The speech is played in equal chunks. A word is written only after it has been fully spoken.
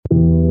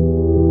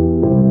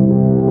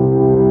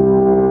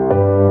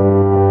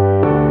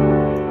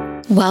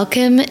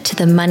Welcome to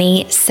the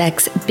Money,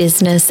 Sex,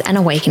 Business and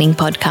Awakening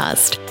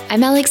podcast.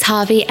 I'm Alex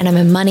Harvey and I'm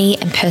a money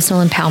and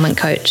personal empowerment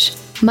coach.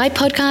 My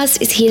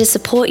podcast is here to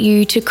support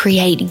you to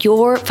create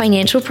your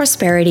financial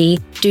prosperity,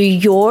 do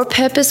your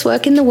purpose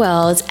work in the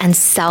world, and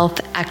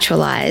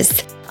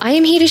self-actualize. I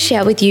am here to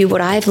share with you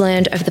what I've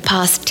learned over the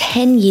past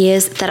 10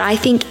 years that I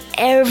think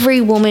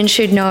every woman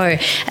should know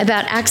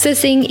about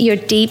accessing your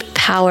deep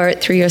power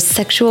through your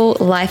sexual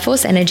life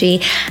force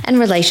energy and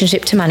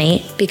relationship to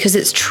money, because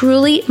it's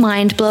truly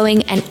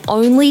mind-blowing and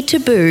only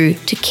taboo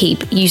to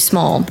keep you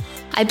small.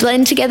 I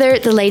blend together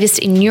the latest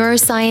in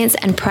neuroscience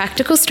and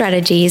practical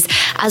strategies,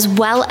 as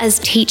well as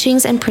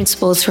teachings and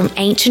principles from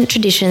ancient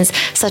traditions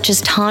such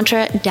as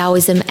Tantra,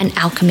 Taoism, and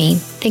alchemy.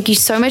 Thank you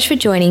so much for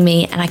joining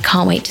me, and I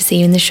can't wait to see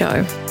you in the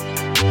show.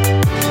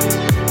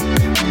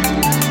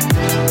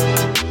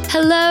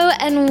 Hello,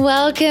 and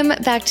welcome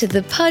back to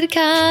the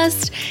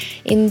podcast.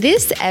 In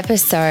this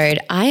episode,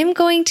 I am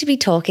going to be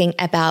talking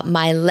about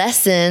my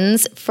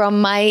lessons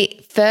from my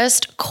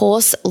first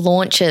course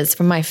launches,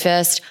 from my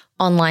first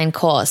online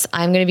course.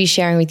 I'm going to be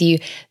sharing with you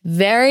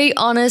very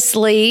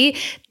honestly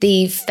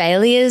the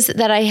failures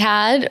that I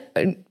had.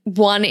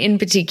 One in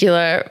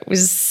particular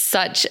was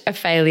such a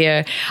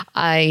failure.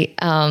 It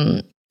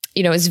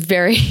was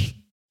very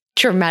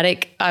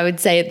traumatic, I would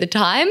say, at the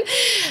time,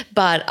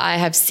 but I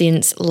have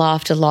since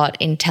laughed a lot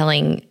in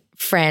telling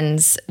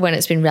friends when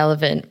it's been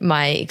relevant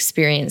my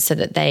experience so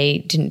that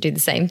they didn't do the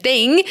same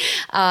thing.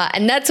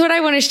 And that's what I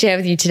want to share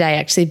with you today.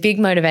 Actually, big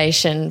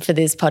motivation for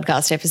this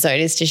podcast episode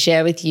is to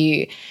share with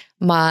you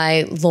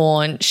my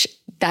launch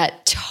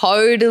that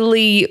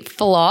totally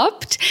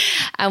flopped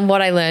and what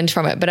I learned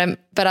from it.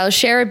 But I'll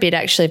share a bit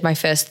actually of my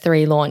first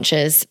 3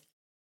 launches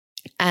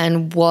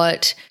and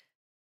what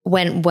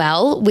went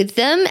well with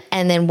them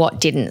and then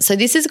what didn't. So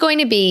this is going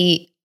to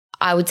be,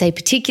 I would say,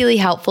 particularly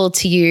helpful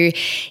to you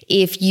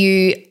if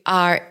you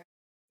are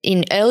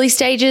in early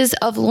stages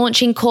of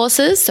launching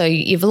courses. So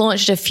you've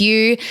launched a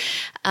few,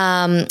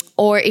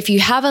 or if you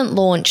haven't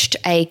launched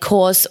a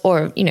course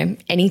or,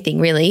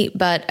 anything really,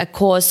 but a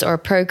course or a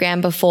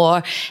program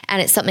before,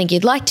 and it's something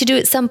you'd like to do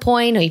at some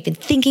point, or you've been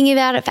thinking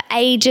about it for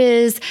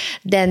ages,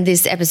 then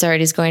this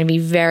episode is going to be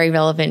very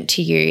relevant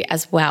to you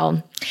as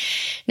well.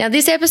 Now,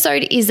 this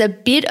episode is a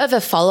bit of a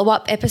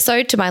follow-up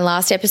episode to my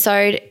last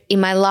episode. In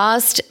my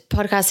last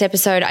podcast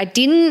episode, I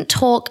didn't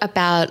talk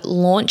about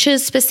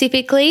launches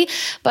specifically,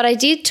 but I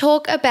did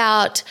talk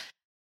about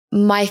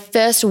my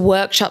first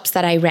workshops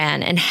that I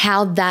ran and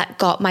how that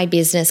got my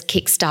business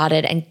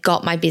kickstarted and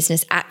got my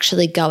business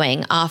actually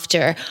going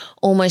after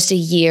almost a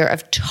year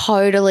of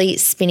totally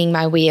spinning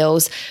my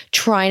wheels,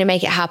 trying to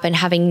make it happen,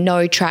 having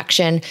no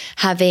traction,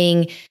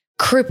 having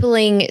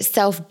crippling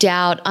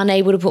self-doubt,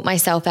 unable to put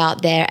myself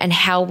out there, and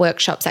how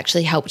workshops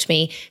actually helped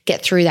me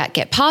get through that,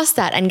 get past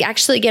that, and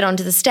actually get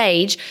onto the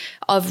stage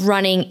of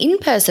running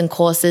in-person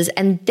courses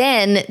and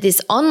then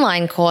this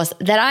online course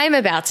that I'm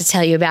about to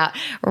tell you about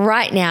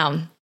right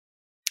now.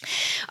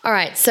 All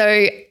right,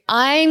 so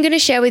I'm going to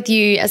share with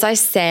you, as I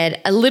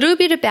said, a little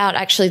bit about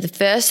actually the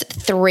first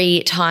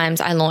 3 times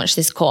I launched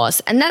this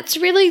course. And that's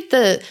really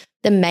the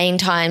main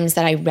times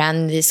that I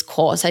ran this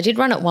course. I did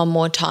run it one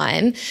more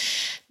time.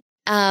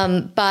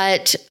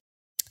 But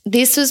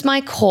this was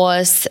my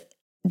course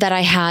that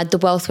I had, the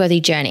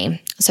Wealthworthy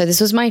Journey. So this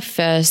was my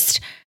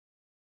first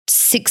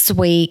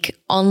 6-week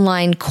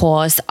online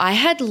course. I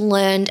had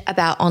learned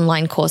about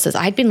online courses.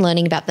 I had been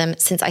learning about them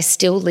since I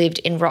still lived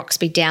in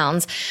Roxby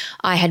Downs.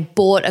 I had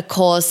bought a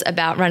course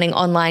about running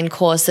online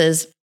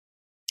courses.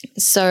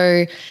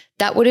 So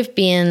that would have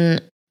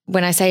been,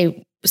 when I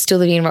say still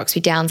living in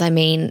Roxby Downs, I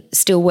mean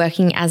still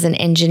working as an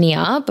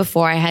engineer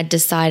before I had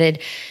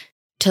decided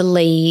to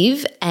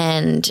leave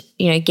and,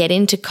 get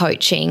into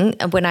coaching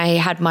when I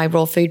had my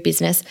raw food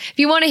business. If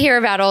you want to hear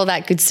about all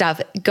that good stuff,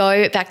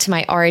 go back to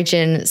my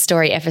origin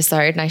story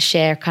episode and I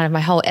share kind of my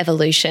whole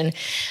evolution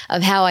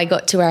of how I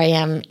got to where I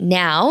am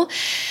now.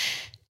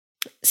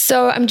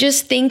 So I'm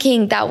just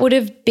thinking that would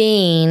have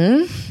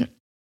been,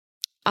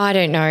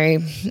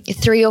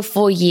 3 or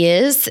 4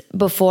 years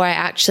before I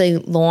actually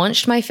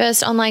launched my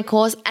first online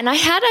course. And I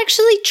had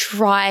actually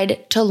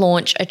tried to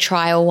launch a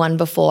trial one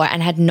before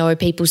and had no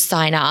people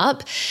sign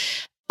up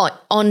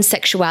on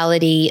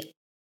sexuality.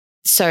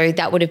 So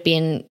that would have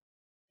been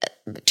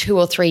 2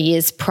 or 3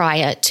 years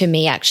prior to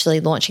me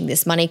actually launching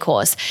this money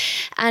course.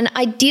 And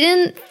I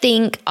didn't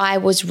think I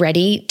was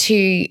ready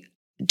to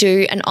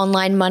do an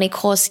online money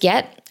course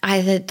yet. I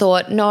had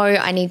thought, no,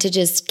 I need to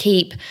just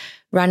keep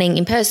running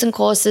in-person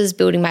courses,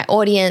 building my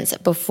audience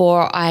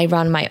before I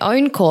run my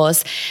own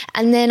course.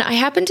 And then I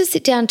happened to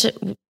sit down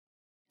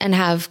and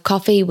have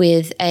coffee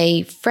with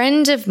a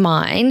friend of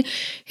mine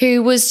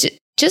who was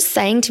just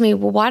saying to me,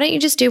 well, why don't you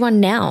just do one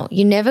now?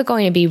 You're never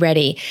going to be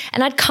ready.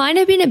 And I'd kind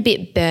of been a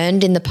bit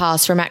burned in the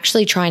past from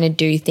actually trying to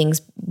do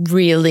things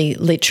really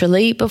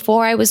literally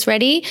before I was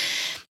ready.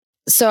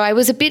 So I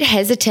was a bit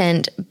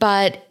hesitant,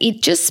 but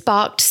it just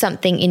sparked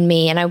something in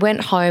me. And I went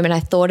home and I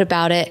thought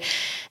about it.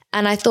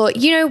 And I thought,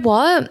 you know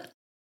what?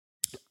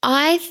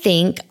 I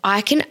think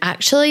I can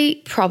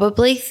actually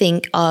probably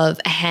think of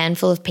a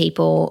handful of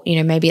people,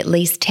 maybe at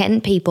least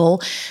 10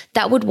 people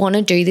that would want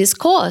to do this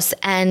course.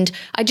 And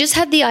I just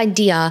had the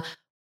idea,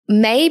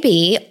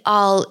 maybe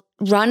I'll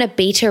run a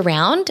beta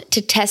round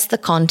to test the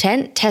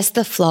content, test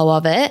the flow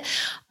of it.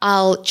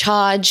 I'll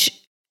charge,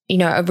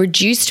 a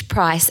reduced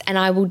price, and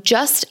I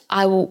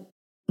will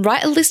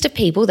write a list of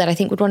people that I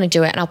think would want to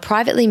do it, and I'll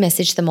privately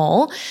message them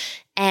all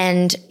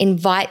and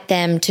invite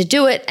them to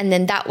do it. And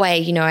then that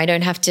way, I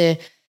don't have to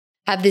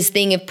have this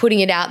thing of putting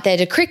it out there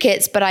to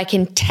crickets, but I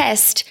can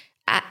test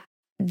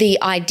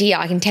the idea.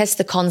 I can test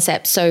the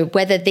concept. So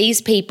whether these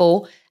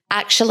people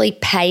actually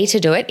pay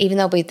to do it, even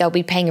though they'll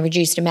be paying a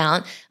reduced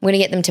amount, I'm going to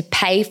get them to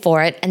pay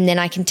for it, and then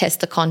I can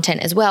test the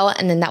content as well,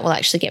 and then that will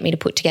actually get me to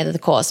put together the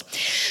course.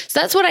 So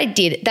that's what I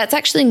did. That's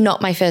actually not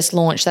my first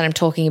launch that I'm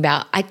talking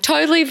about. I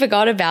totally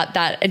forgot about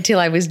that until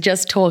I was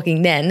just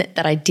talking then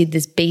that I did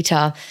this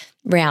beta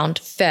round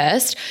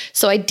first.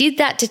 So I did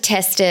that to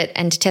test it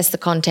and to test the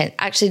content.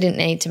 Actually didn't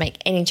need to make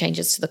any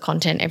changes to the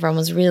content. Everyone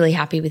was really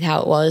happy with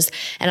how it was.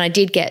 And I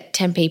did get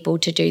 10 people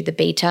to do the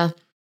beta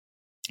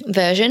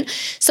version.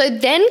 So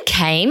then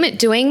came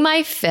doing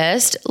my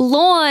first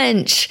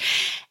launch.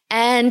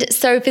 And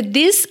so for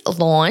this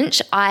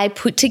launch, I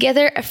put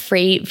together a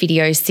free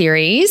video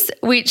series,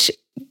 which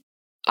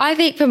I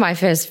think for my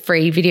first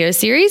free video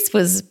series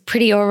was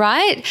pretty all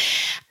right.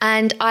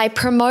 And I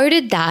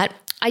promoted that.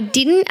 I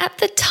didn't at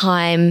the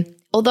time,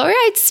 although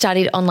I'd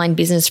studied online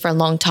business for a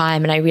long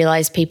time and I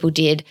realized people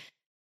did,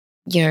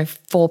 4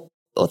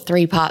 or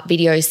 3-part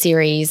video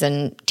series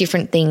and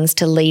different things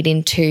to lead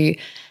into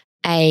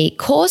a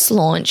course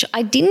launch.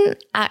 I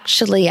didn't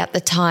actually at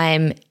the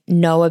time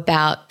know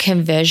about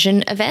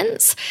conversion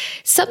events,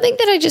 something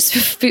that I just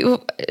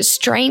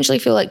strangely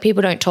feel like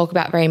people don't talk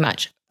about very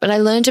much. But I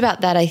learned about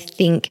that, I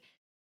think,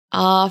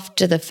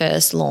 after the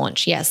first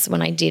launch. Yes,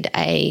 when I did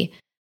a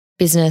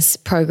business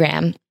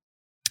program.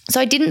 So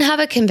I didn't have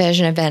a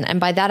conversion event. And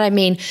by that, I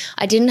mean,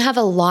 I didn't have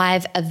a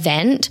live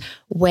event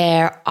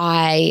where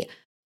I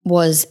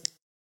was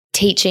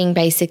teaching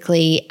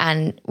basically,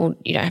 and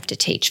you don't have to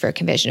teach for a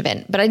conversion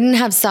event, but I didn't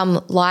have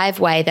some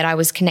live way that I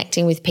was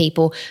connecting with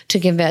people to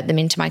convert them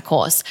into my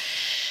course.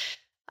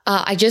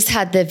 I just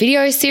had the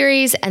video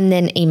series and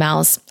then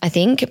emails, I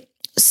think.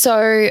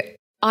 So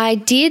I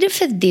did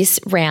for this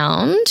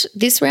round,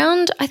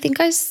 I think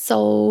I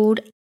sold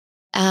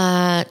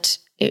at,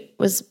 it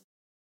was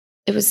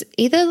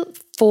either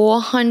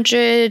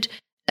 400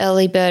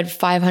 early bird,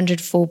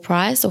 500 full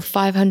price, or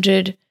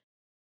 500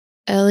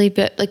 early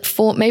bird,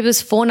 maybe it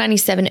was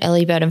 $497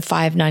 early bird and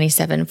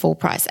 $597 full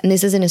price. And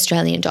this is in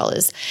Australian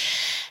dollars.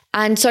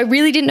 And so I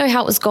really didn't know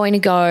how it was going to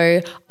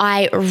go.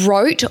 I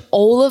wrote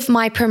all of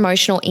my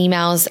promotional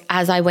emails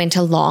as I went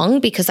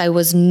along because I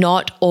was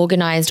not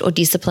organized or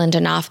disciplined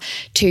enough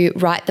to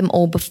write them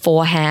all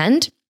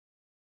beforehand.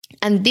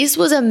 And this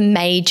was a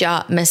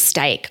major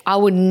mistake. I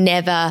would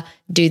never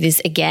do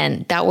this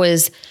again. That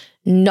was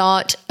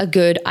not a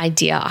good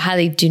idea. I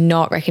highly do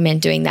not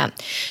recommend doing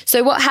that.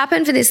 So what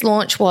happened for this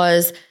launch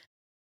was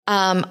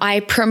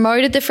I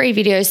promoted the free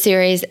video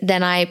series.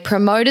 Then I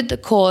promoted the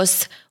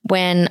course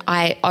when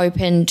I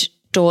opened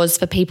doors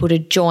for people to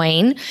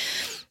join.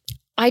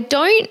 I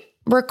don't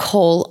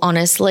recall,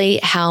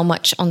 honestly, how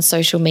much on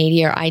social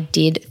media I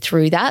did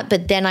through that,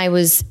 but then I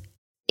was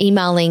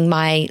emailing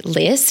my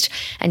list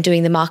and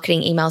doing the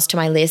marketing emails to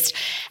my list.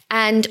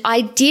 And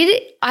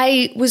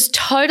I was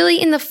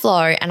totally in the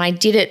flow, and I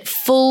did it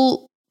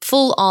full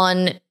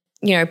on,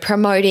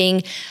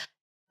 promoting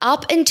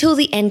up until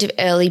the end of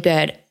early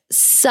bird.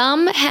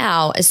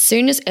 Somehow, as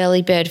soon as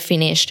early bird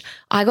finished,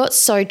 I got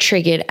so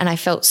triggered and I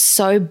felt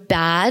so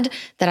bad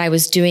that I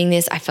was doing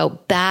this. I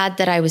felt bad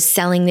that I was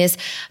selling this.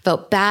 I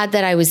felt bad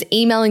that I was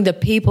emailing the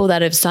people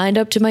that have signed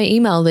up to my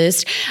email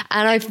list.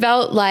 And I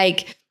felt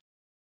like,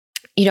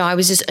 I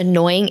was just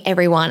annoying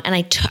everyone, and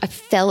I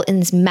fell in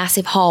this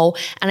massive hole.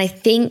 And I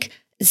think,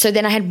 so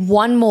then I had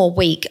one more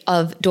week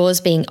of doors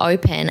being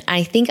open. And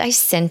I think I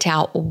sent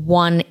out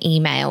one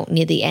email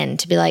near the end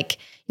to be like,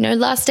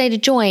 last day to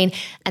join.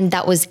 And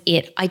that was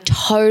it. I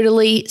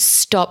totally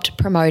stopped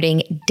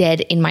promoting dead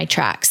in my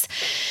tracks.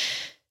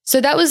 So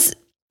that was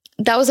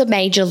a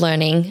major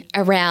learning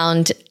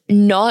around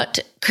not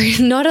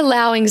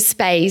allowing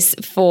space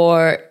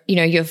for,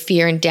 your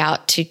fear and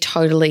doubt to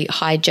totally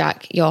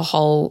hijack your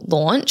whole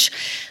launch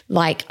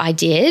like I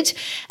did.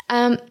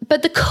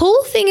 But the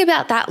cool thing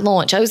about that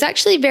launch, I was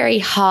actually very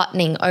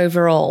heartening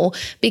overall,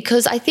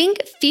 because I think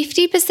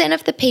 50%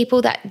 of the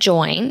people that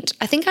joined,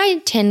 I think I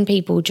had 10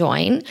 people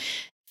join,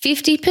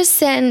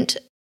 50%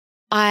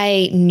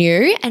 I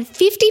knew, and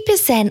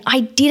 50%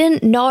 I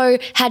didn't know,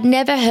 had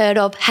never heard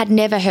of, had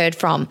never heard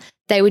from.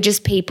 They were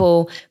just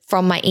people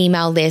from my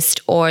email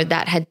list or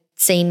that had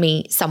seen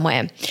me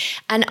somewhere.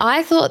 And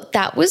I thought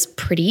that was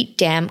pretty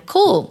damn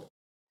cool.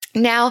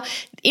 Now,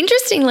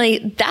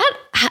 interestingly,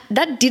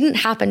 that didn't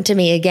happen to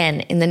me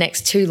again in the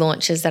next 2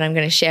 launches that I'm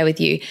going to share with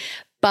you,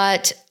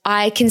 but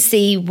I can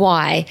see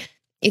why.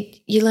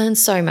 you learn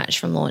so much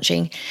from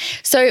launching.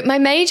 So my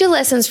major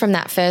lessons from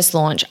that first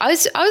launch, I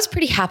was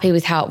pretty happy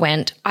with how it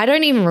went. I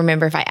don't even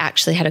remember if I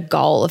actually had a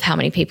goal of how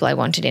many people I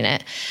wanted in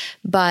it,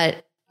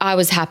 but I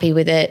was happy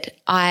with it.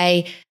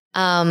 I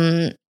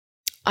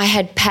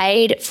had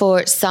paid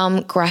for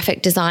some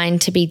graphic design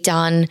to be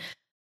done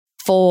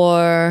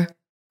for,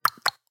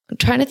 I'm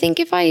trying to think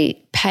if I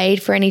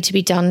paid for any to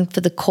be done for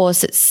the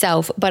course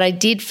itself, but I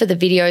did for the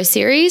video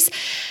series,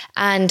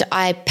 and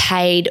I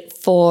paid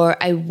for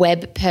a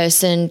web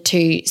person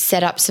to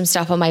set up some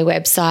stuff on my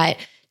website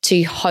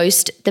to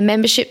host the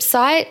membership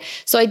site.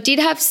 So I did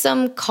have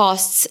some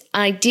costs.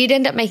 I did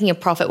end up making a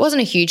profit. It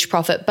wasn't a huge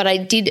profit, but I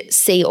did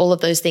see all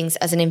of those things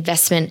as an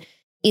investment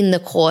in the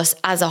course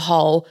as a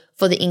whole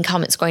for the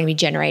income it's going to be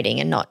generating,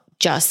 and not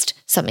just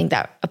something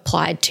that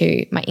applied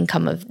to my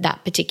income of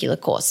that particular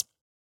course.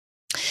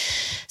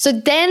 So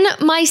then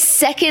my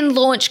second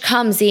launch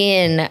comes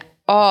in.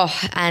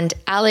 And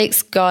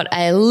Alex got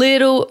a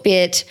little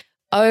bit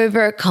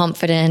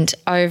overconfident,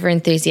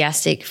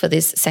 over-enthusiastic for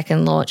this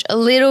second launch, a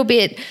little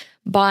bit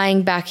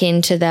buying back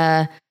into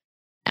the,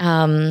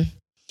 the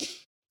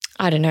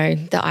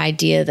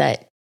idea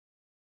that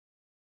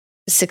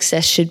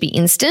success should be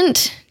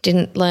instant.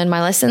 Didn't learn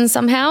my lessons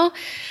somehow.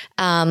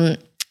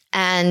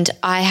 And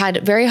I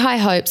had very high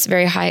hopes,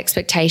 very high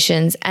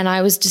expectations. And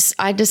I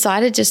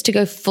decided just to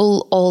go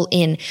full all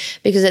in,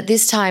 because at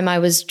this time I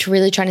was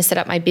really trying to set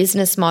up my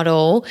business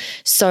model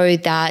so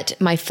that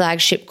my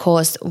flagship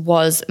course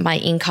was my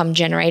income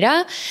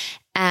generator.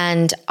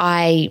 And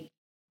I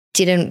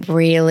didn't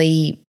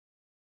really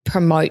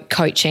promote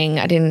coaching.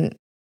 I didn't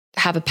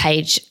have a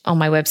page on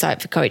my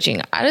website for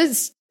coaching. I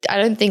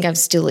don't think I've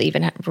still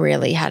even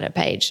really had a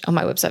page on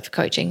my website for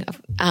coaching.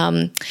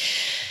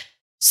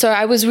 So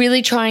I was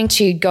really trying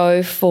to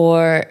go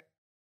for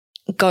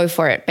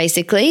it,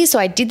 basically. So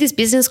I did this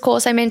business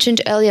course I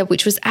mentioned earlier,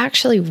 which was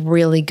actually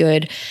really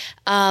good,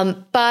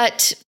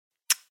 but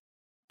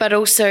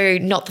also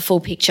not the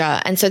full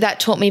picture. And so that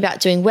taught me about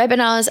doing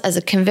webinars as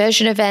a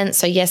conversion event.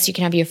 So yes, you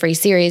can have your free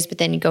series, but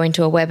then you go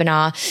into a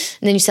webinar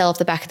and then you sell off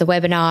the back of the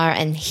webinar,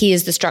 and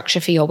here's the structure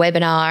for your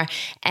webinar,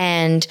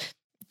 and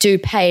do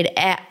paid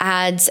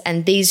ads.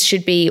 And these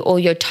should be all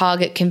your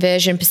target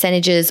conversion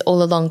percentages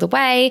all along the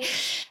way.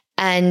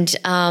 And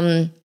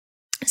a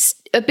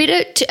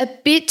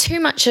bit too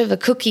much of a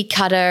cookie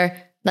cutter,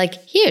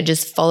 like, here,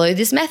 just follow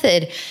this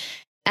method.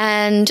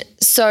 And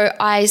so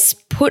I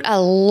put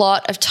a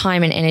lot of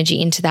time and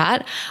energy into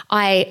that.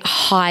 I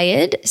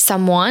hired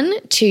someone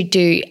to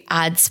do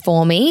ads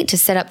for me, to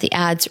set up the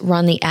ads,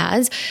 run the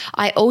ads.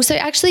 I also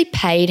actually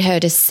paid her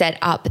to set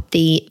up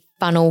the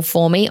funnel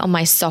for me on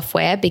my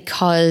software,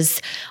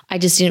 because I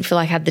just didn't feel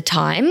like I had the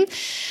time.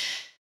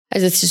 I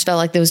just felt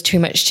like there was too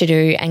much to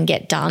do and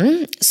get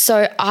done.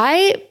 So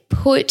I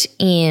put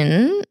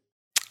in,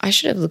 I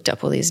should have looked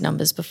up all these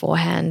numbers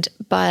beforehand,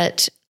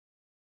 but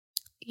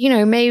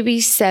maybe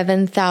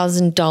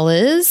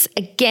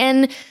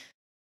 $7,000.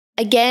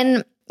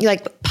 Again,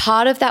 like,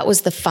 part of that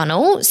was the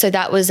funnel. So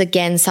that was,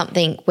 again,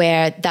 something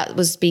where that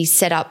was be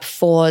set up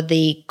for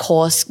the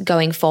course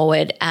going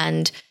forward,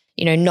 and,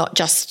 not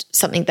just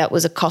something that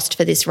was a cost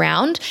for this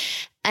round.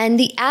 And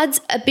the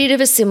ads, a bit of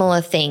a similar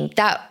thing.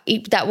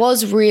 That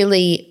was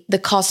really the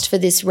cost for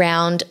this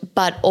round,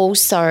 but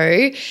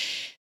also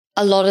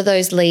a lot of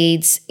those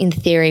leads, in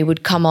theory,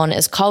 would come on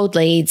as cold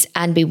leads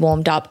and be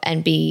warmed up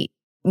and be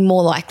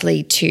more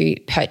likely to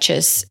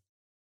purchase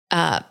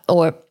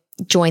or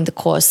join the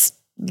course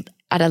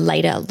at a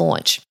later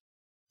launch.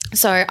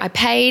 So I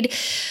paid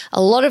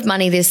a lot of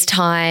money this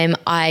time.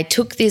 I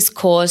took this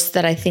course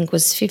that I think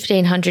was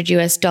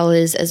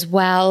 $1,500 as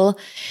well.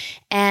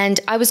 And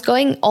I was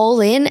going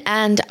all in,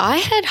 and I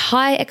had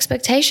high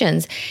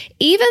expectations,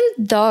 even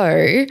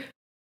though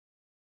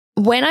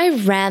when I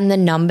ran the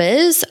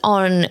numbers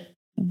on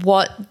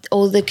what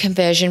all the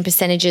conversion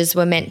percentages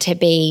were meant to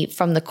be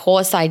from the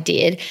course I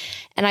did,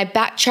 and I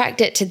backtracked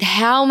it to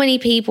how many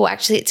people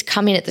actually had to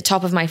come in at the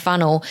top of my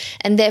funnel,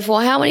 and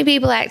therefore how many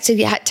people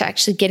actually had to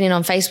actually get in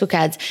on Facebook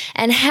ads,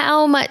 and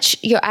how much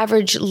your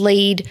average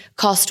lead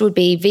cost would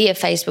be via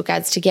Facebook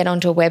ads to get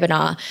onto a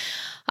webinar.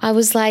 I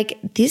was like,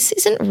 this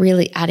isn't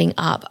really adding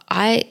up.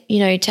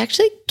 To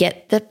actually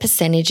get the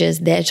percentages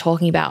they're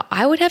talking about,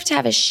 I would have to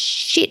have a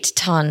shit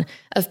ton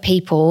of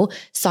people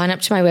sign up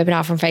to my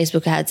webinar from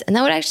Facebook ads, and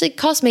that would actually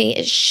cost me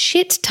a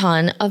shit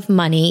ton of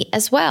money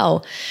as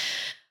well.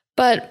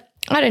 But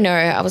I don't know.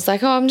 I was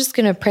like, I'm just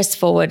going to press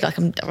forward. Like,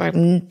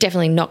 I'm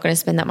definitely not going to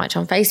spend that much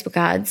on Facebook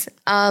ads.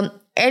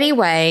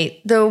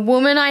 Anyway, the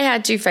woman I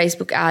had do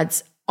Facebook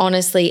ads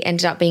honestly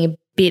ended up being a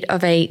bit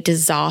of a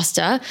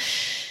disaster.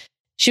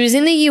 She was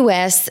in the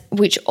US,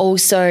 which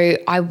also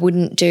I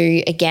wouldn't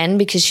do again,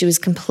 because she was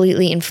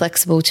completely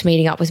inflexible to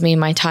meeting up with me in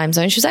my time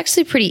zone. She was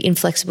actually pretty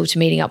inflexible to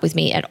meeting up with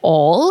me at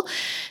all.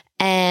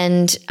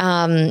 And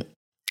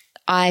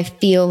I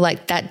feel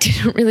like that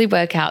didn't really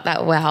work out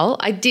that well.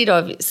 I did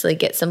obviously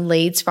get some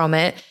leads from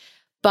it,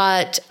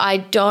 but I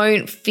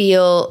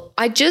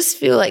just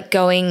feel like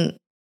going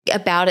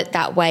about it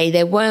that way.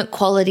 There weren't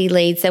quality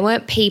leads. There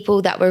weren't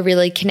people that were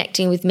really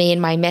connecting with me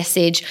and my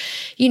message.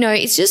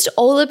 It's just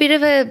all a bit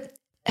of a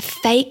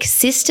fake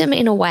system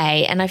in a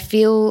way. And I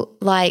feel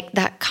like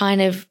that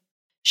kind of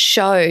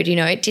showed,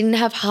 it didn't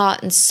have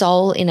heart and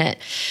soul in it.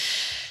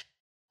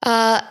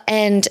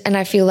 And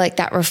I feel like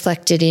that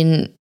reflected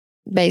in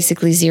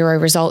basically zero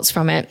results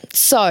from it.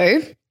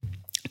 So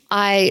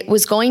I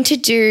was going to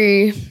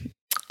do 2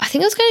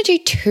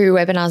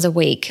 webinars a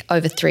week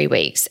over 3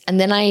 weeks. And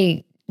then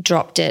I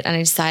dropped it and I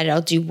decided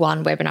I'll do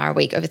 1 webinar a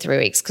week over 3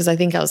 weeks because I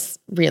think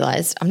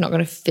realized I'm not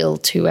going to fill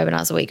 2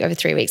 webinars a week over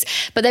 3 weeks.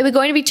 But they were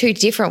going to be 2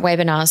 different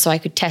webinars so I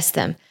could test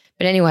them.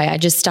 But anyway, I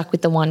just stuck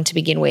with the one to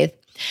begin with.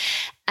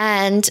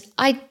 And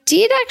I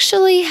did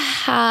actually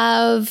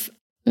have,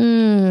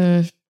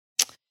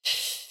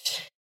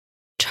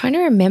 trying to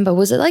remember,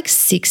 was it like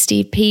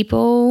 60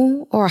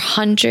 people or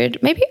 100?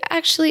 Maybe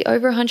actually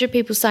over 100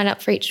 people signed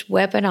up for each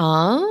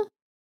webinar.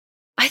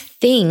 I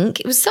think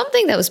it was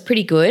something that was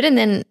pretty good. And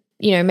then,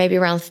 maybe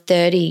around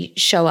 30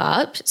 show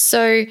up.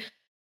 So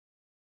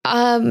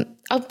I'm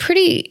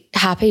pretty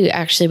happy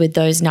actually with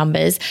those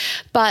numbers.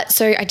 But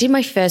so I did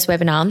my first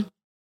webinar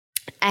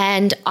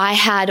and I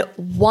had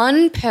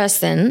 1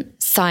 person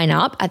sign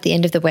up at the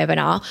end of the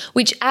webinar,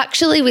 which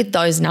actually with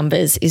those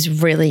numbers is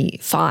really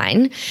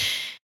fine.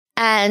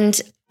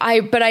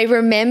 But I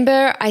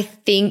remember, I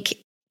think,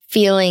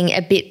 feeling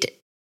a bit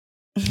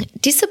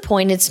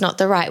disappointed's not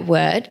the right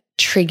word.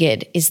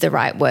 Triggered is the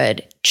right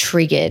word.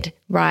 Triggered,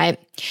 right?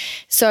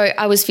 So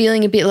I was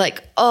feeling a bit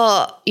like,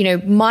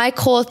 my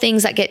core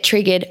things that get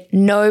triggered,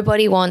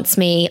 nobody wants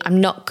me.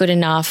 I'm not good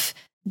enough.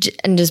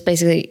 And just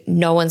basically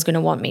no one's going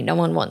to want me. No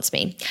one wants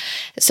me.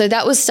 So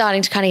that was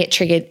starting to kind of get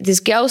triggered. This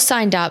girl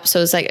signed up. So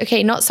I was like,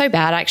 okay, not so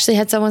bad. I actually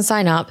had someone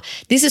sign up.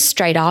 This is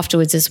straight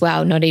afterwards as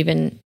well, not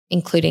even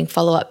including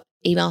follow-up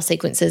email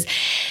sequences.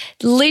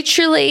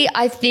 Literally,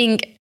 I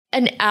think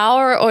an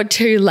hour or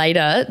 2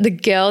 later, the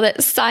girl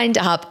that signed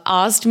up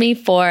asked me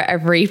for a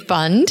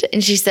refund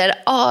and she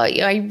said,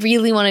 I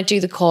really want to do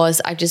the course.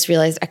 I just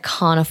realized I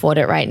can't afford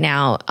it right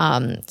now.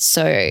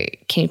 So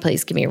can you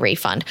please give me a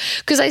refund?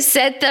 Because I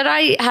said that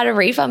I had a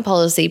refund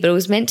policy, but it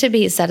was meant to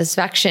be a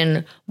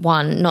satisfaction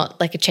one, not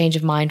like a change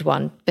of mind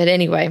one. But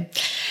anyway,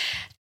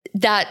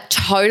 that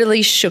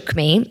totally shook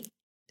me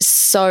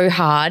so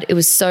hard. It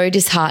was so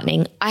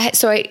disheartening.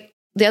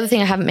 The other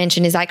thing I haven't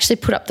mentioned is I actually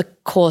put up the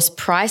course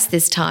price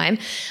this time.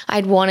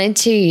 I'd wanted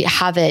to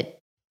have it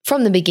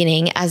from the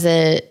beginning as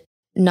a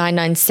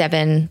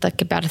 $997,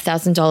 like about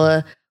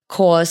 $1,000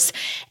 course.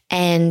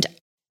 And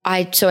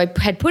I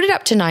had put it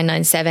up to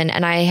 $997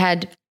 and I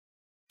had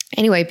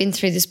been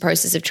through this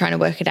process of trying to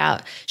work it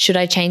out. Should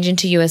I change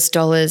into US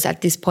dollars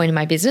at this point in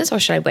my business or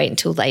should I wait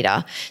until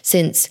later?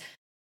 Since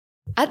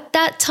at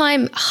that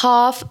time,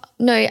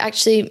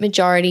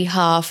 majority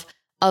half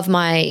of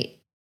my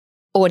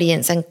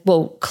audience and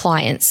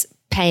clients,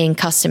 paying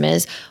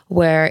customers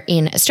were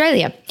in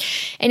Australia.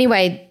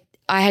 Anyway,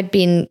 I had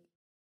been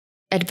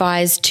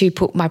advised to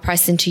put my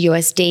price into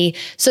USD.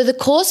 So the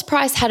course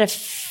price had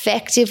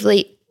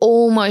effectively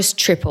almost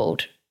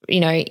tripled,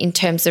 in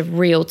terms of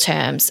real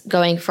terms,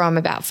 going from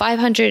about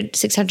 500,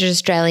 600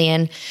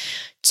 Australian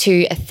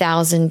to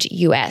 1,000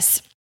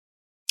 US.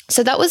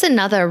 So that was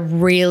another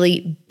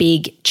really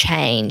big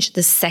change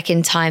the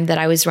second time that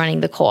I was running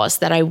the course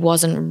that I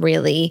wasn't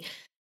really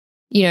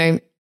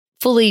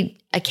fully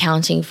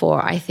accounting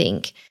for, I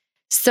think.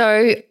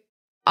 So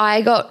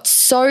I got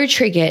so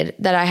triggered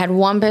that I had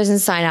 1 person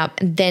sign up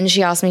and then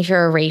she asked me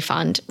for a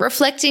refund.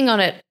 Reflecting on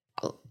it,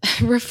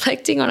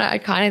 I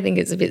kind of think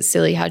it's a bit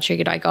silly how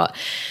triggered I got,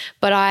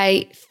 but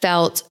I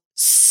felt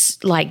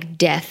like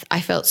death.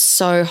 I felt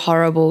so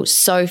horrible,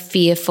 so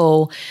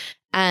fearful.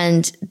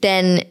 And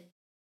then,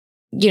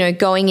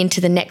 going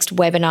into the next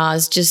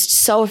webinars, just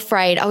so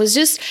afraid. I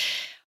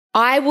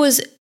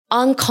was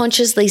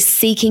unconsciously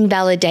seeking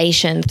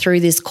validation through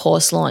this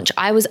course launch.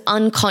 I was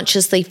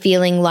unconsciously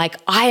feeling like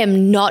I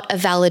am not a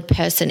valid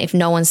person if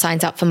no one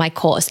signs up for my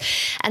course.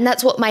 And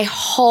that's what my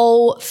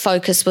whole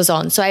focus was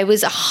on. So I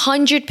was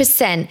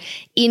 100%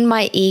 in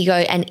my ego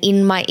and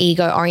in my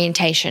ego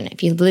orientation.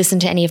 If you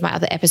listened to any of my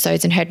other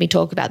episodes and heard me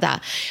talk about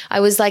that, I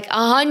was like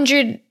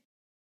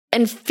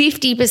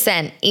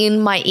 150%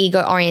 in my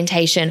ego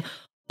orientation.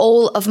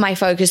 All of my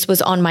focus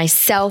was on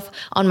myself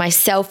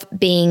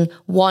being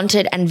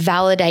wanted and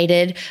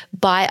validated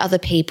by other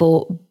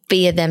people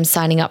via them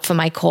signing up for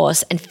my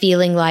course and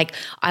feeling like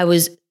I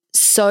was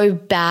so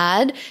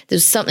bad.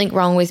 There's something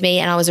wrong with me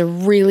and I was a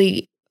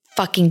really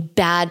fucking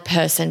bad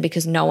person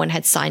because no one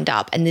had signed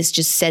up. And this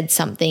just said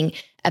something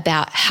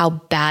about how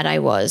bad I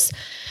was,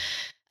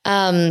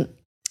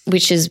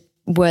 which is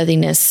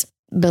worthiness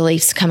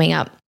beliefs coming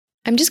up.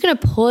 I'm just going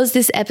to pause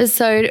this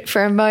episode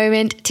for a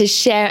moment to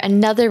share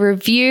another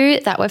review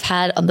that we've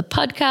had on the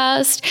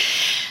podcast.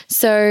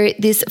 So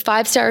this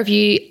 5-star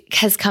review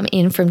has come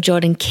in from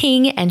Jordan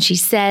King and she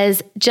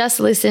says, just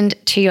listened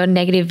to your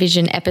negative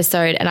vision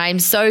episode and I'm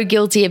so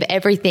guilty of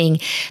everything.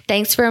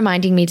 Thanks for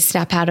reminding me to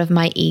snap out of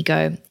my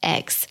ego.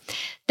 X.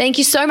 Thank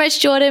you so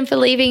much, Jordan, for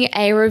leaving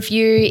a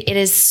review. It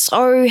is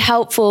so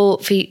helpful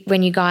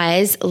when you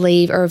guys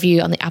leave a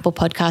review on the Apple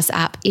Podcast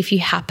app if you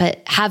happen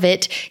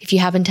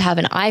to have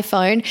an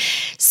iPhone.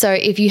 So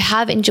if you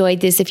have enjoyed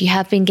this, if you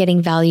have been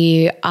getting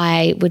value,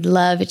 I would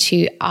love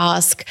to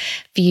ask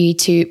for you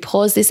to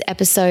pause this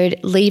episode,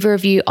 leave a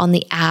review on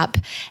the app,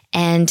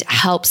 and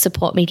help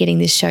support me getting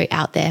this show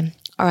out there.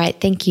 All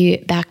right, thank you.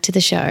 Back to the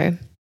show.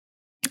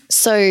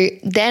 So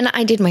then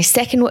I did my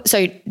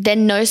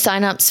then no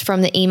signups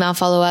from the email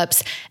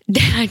follow-ups.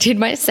 Then I did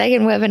my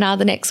second webinar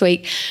the next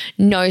week,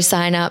 no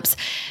signups.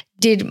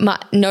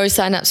 No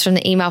signups from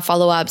the email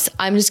follow-ups.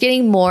 I'm just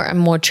getting more and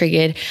more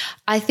triggered.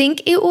 I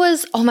think it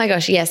was, oh my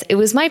gosh, yes, it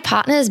was my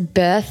partner's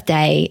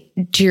birthday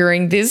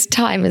during this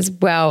time as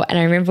well. And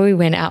I remember we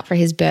went out for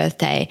his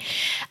birthday,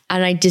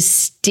 and I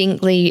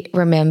distinctly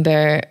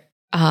remember,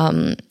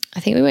 I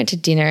think we went to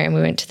dinner and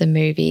we went to the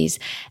movies,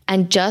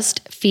 and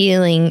just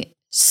feeling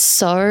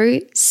so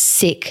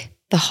sick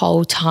the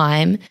whole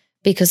time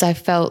because I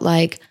felt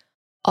like,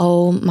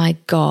 oh my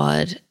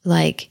God,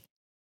 like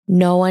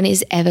no one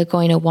is ever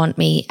going to want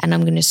me, and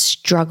I'm going to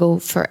struggle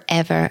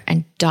forever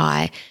and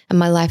die. And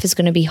my life is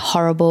going to be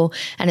horrible,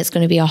 and it's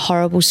going to be a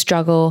horrible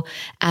struggle,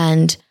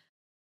 and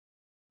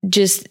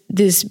just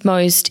this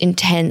most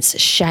intense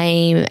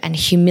shame and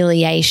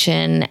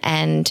humiliation,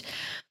 and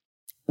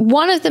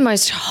one of the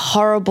most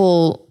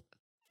horrible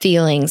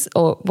feelings,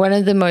 or one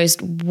of the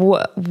most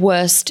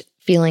worst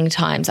feeling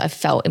times I've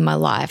felt in my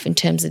life, in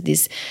terms of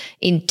this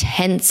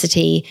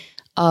intensity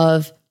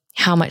of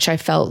how much I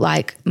felt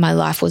like my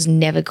life was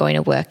never going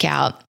to work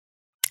out,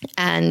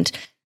 and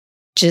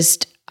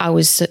just I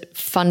was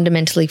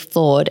fundamentally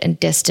flawed and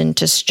destined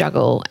to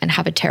struggle and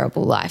have a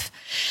terrible life.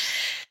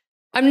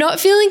 I'm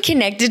not feeling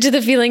connected to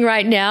the feeling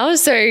right now,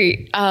 so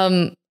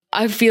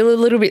I feel a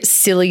little bit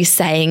silly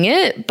saying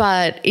it,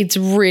 but it's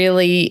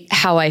really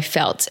how I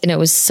felt, and it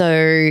was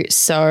so,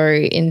 so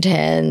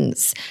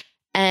intense.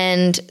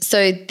 And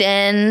so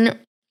then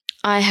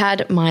I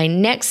had my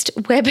next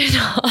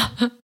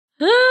webinar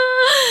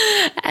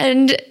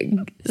and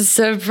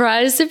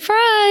surprise,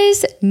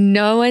 surprise,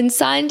 no one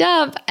signed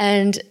up,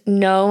 and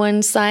no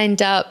one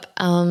signed up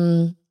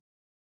from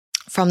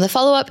the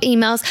follow-up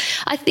emails.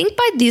 I think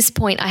by this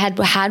point I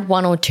had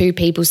one or two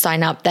people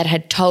sign up that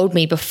had told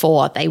me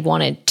before they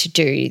wanted to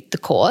do the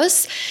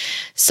course.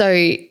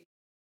 So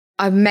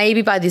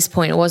maybe by this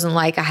point it wasn't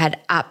like I had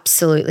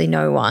absolutely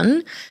no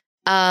one.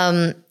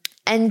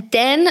 And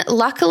then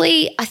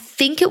luckily, I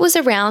think it was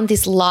around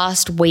this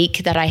last week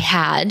that I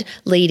had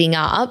leading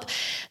up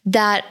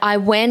that I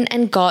went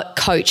and got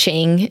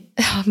coaching.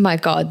 Oh my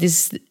God,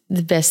 this is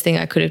the best thing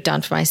I could have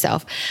done for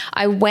myself.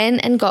 I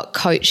went and got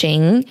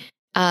coaching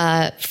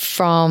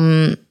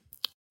from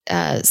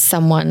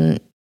someone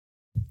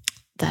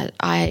that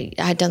I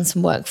had done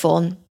some work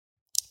for,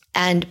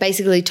 and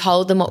basically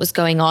told them what was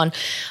going on.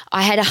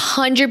 I had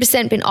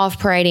 100% been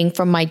operating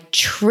from my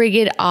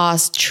triggered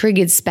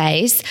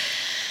space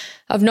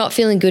of not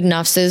feeling good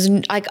enough. So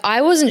like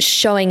I wasn't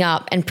showing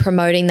up and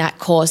promoting that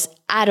course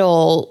at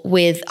all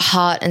with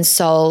heart and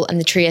soul and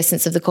the true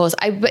essence of the course.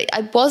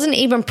 I wasn't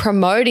even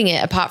promoting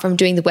it apart from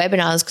doing the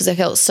webinars because I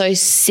felt so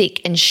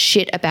sick and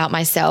shit about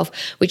myself,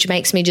 which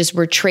makes me just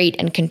retreat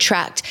and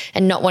contract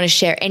and not want to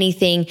share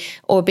anything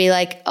or be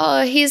like,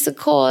 oh, here's the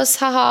course,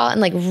 haha,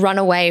 and like run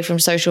away from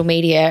social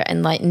media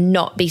and like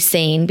not be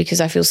seen because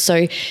I feel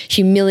so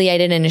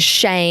humiliated and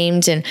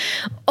ashamed and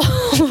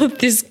all of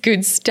this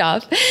good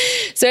stuff.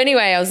 So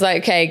anyway, I was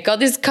like, okay, got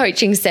this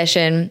coaching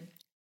session,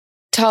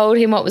 told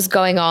him what was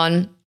going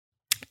on,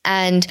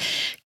 and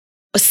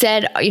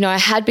said, I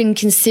had been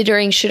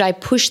considering, should I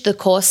push the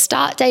course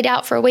start date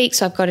out for a week?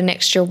 So I've got an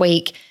extra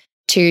week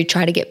to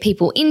try to get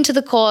people into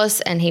the course.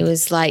 And he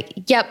was like,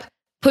 yep,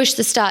 push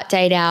the start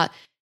date out.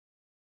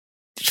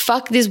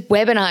 Fuck this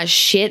webinar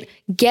shit.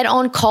 Get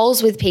on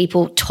calls with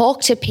people,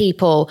 talk to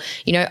people,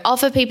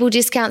 offer people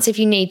discounts if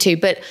you need to,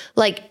 but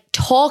like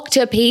talk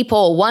to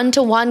people,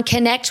 one-to-one,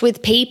 connect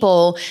with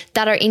people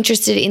that are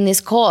interested in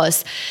this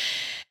course.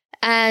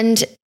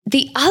 And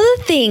the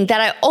other thing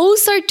that I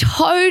also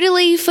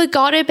totally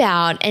forgot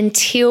about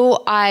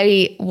until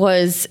I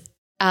was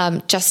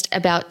just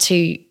about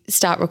to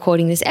start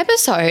recording this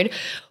episode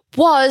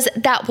was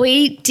that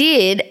we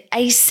did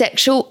a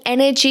sexual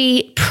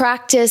energy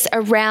practice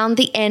around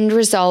the end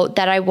result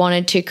that I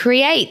wanted to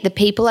create, the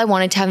people I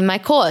wanted to have in my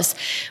course.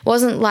 It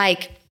wasn't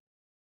like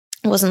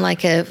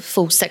a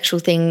full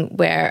sexual thing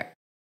where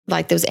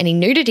like there was any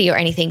nudity or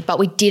anything, but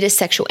we did a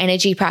sexual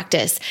energy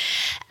practice.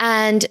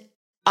 And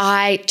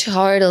I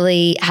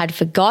totally had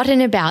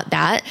forgotten about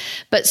that.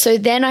 But so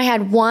then I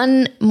had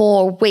one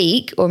more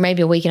week or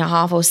maybe a week and a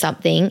half or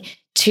something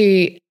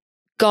to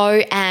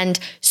go and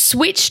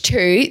switch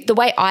to, the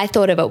way I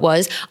thought of it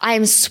was, I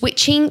am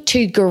switching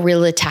to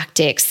guerrilla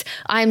tactics.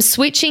 I am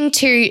switching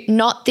to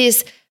not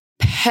this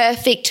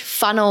perfect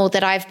funnel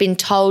that I've been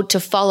told to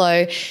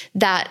follow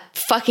that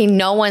fucking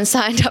no one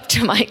signed up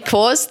to my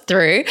course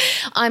through.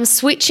 I'm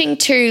switching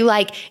to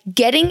like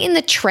getting in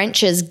the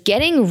trenches,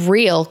 getting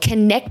real,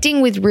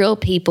 connecting with real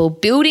people,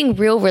 building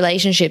real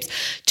relationships,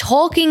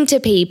 talking to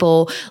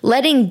people,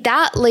 letting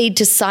that lead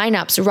to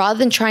signups rather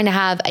than trying to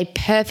have a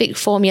perfect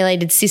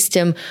formulated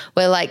system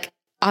where like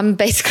I'm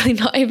basically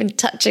not even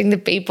touching the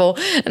people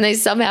and they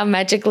somehow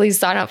magically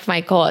sign up for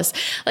my course.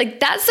 Like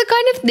that's the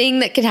kind of thing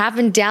that can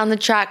happen down the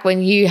track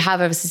when you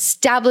have an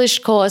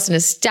established course, an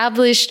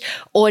established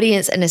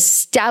audience, an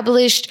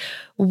established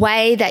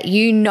way that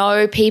you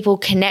know people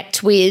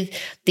connect with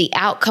the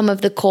outcome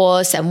of the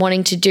course and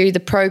wanting to do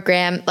the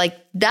program. Like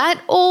that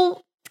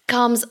all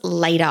comes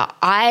later.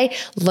 I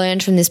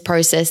learned from this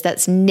process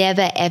that's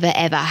never, ever,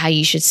 ever how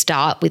you should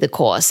start with a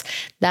course.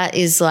 That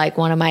is like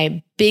one of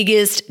my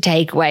biggest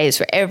takeaways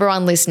for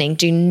everyone listening.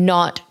 Do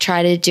not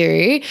try to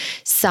do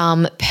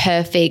some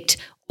perfect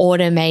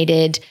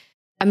automated,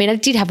 I mean, I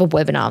did have a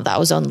webinar that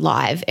was on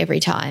live every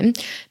time,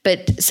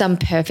 but some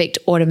perfect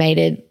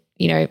automated,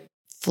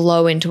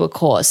 flow into a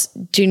course.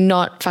 Do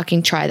not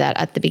fucking try that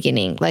at the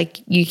beginning.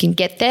 Like you can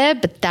get there,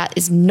 but that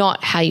is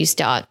not how you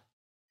start.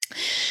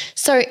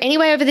 So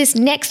anyway, over this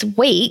next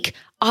week,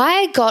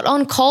 I got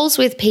on calls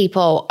with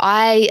people.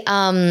 I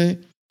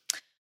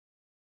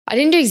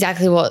didn't do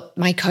exactly what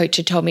my coach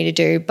had told me to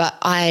do, but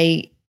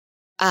I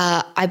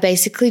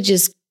basically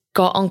just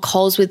got on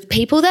calls with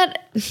people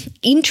that,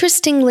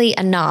 interestingly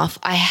enough,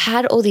 I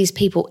had all these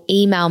people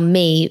email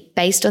me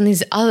based on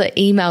this other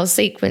email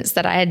sequence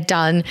that I had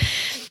done.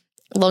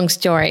 Long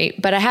story,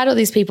 but I had all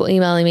these people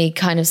emailing me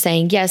kind of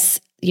saying, yes,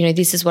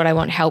 this is what I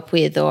want help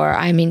with, or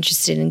I'm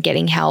interested in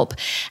getting help.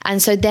 And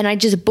so then I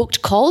just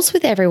booked calls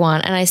with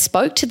everyone and I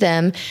spoke to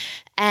them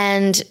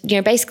and,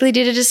 basically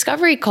did a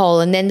discovery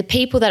call. And then the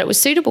people that it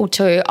was suitable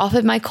to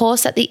offered my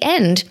course at the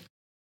end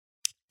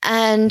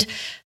and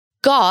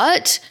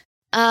got,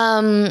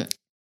 I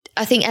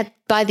think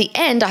by the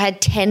end, I had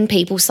 10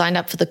 people signed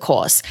up for the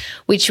course,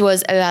 which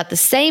was about the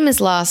same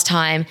as last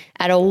time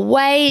at a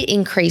way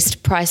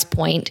increased price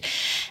point.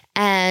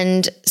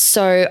 And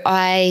so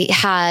I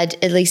had,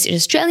 at least in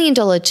Australian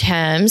dollar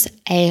terms,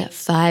 a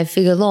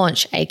 5-figure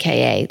launch,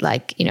 AKA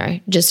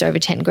just over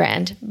 10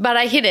 grand, but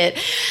I hit it.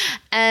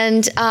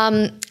 And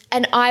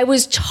I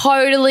was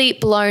totally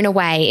blown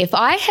away. If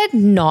I had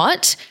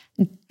not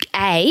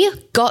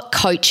got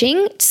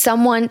coaching,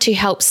 someone to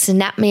help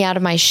snap me out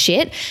of my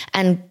shit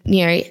and,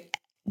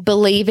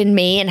 believe in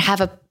me and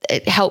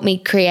help me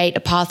create a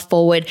path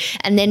forward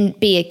and then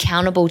be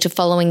accountable to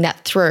following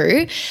that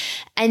through.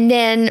 And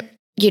then,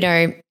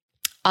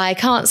 I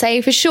can't say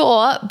for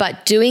sure,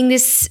 but doing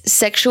this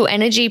sexual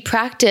energy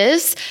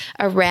practice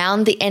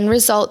around the end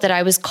result that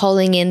I was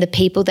calling in, the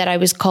people that I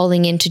was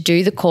calling in to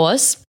do the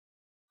course,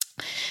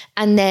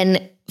 and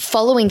then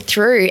following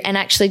through and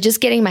actually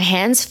just getting my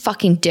hands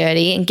fucking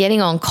dirty and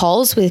getting on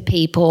calls with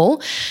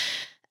people.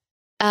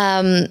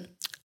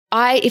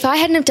 If I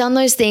hadn't have done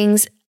those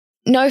things,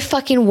 no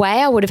fucking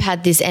way I would have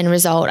had this end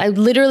result. I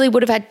literally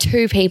would have had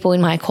 2 people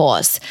in my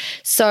course.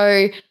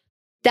 So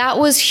that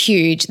was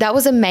huge. That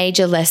was a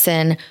major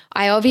lesson.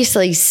 I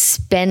obviously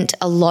spent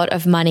a lot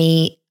of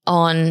money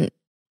on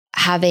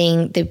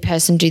having the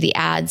person do the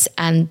ads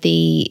and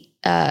the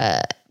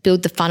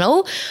build the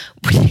funnel,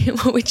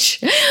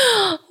 which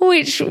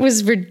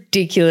was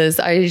ridiculous.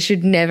 I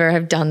should never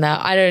have done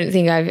that. I don't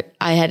think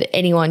I had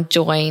anyone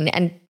join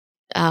and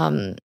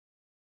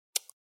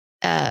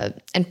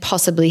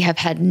possibly have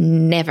had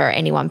never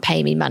anyone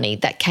pay me money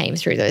that came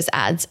through those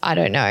ads. I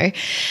don't know.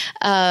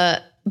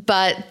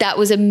 But that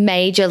was a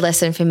major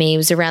lesson for me. It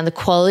was around the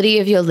quality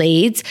of your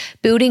leads,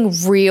 building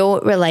real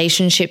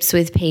relationships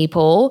with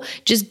people,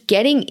 just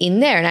getting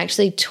in there and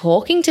actually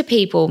talking to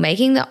people,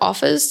 making the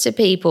offers to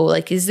people.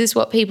 Like, is this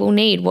what people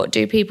need? What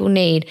do people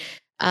need?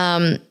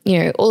 All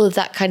of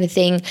that kind of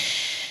thing.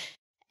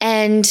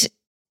 And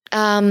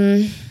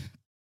I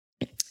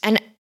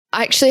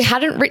actually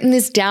hadn't written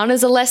this down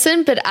as a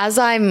lesson, but as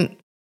I'm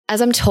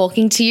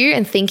talking to you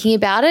and thinking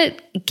about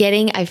it,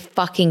 getting a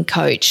fucking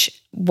coach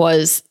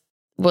was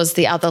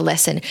the other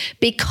lesson,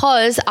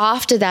 because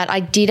after that I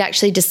did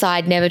actually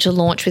decide never to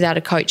launch without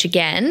a coach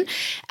again.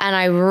 And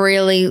I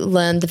really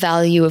learned the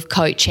value of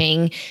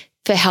coaching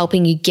for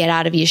helping you get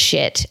out of your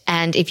shit.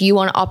 And if you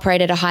want to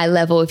operate at a high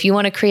level, if you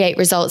want to create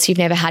results you've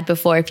never had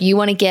before, if you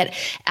want to get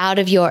out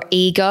of your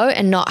ego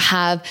and not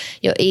have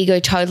your ego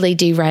totally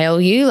derail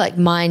you like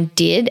mine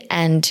did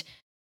and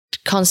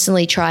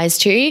constantly tries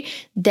to,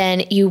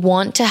 then you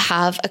want to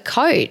have a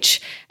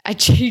coach.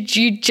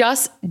 You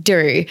just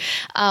do.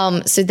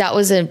 So that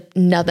was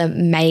another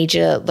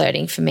major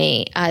learning for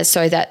me.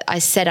 So that I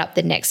set up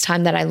the next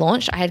time that I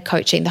launched, I had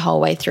coaching the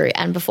whole way through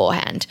and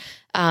beforehand,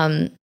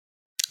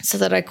 so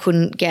that I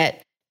couldn't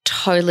get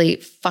totally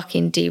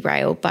fucking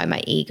derailed by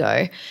my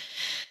ego.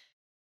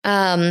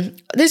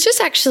 There's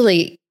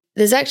actually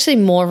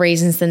more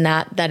reasons than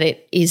that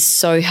it is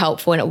so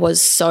helpful, and it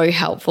was so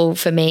helpful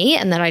for me,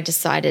 and that I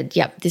decided,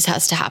 yep, this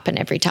has to happen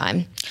every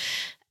time.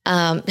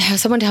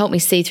 someone to help me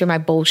see through my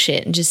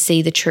bullshit and just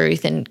see the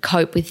truth and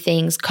cope with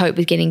things, cope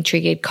with getting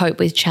triggered, cope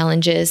with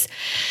challenges.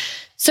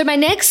 So my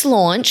next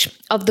launch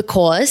of the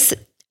course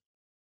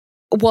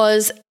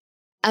was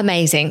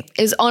amazing.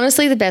 It was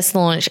honestly the best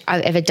launch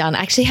I've ever done.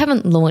 I actually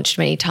haven't launched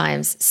many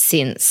times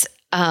since,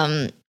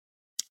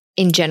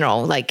 in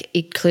general, like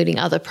including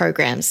other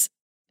programs.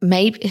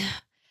 Maybe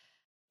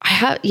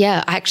I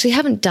actually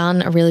haven't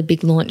done a really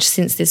big launch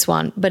since this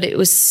one, but it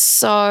was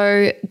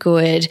so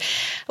good.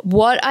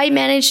 What I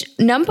managed,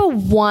 number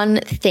one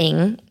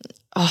thing,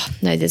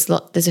 there's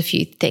a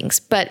few things,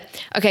 but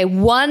okay,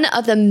 one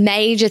of the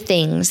major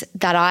things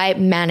that I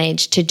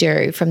managed to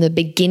do from the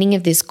beginning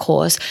of this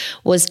course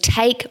was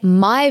take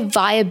my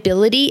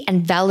viability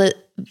and my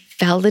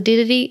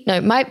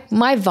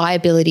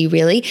viability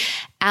really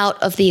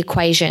out of the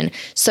equation.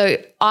 So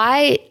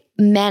I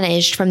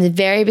managed from the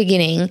very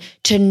beginning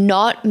to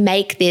not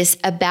make this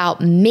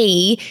about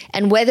me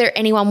and whether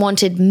anyone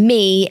wanted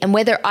me and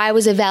whether I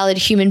was a valid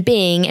human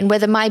being and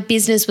whether my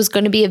business was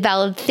going to be a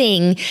valid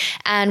thing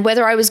and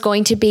whether I was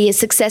going to be a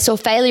success or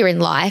failure in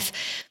life.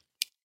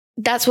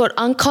 That's what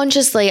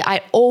unconsciously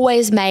I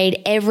always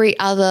made every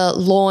other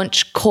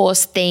launch,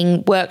 course,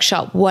 thing,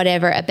 workshop,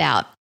 whatever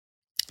about.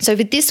 So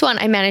with this one,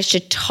 I managed to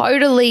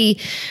totally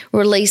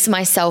release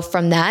myself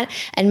from that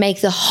and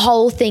make the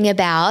whole thing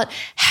about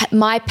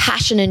my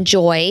passion and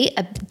joy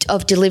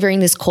of delivering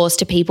this course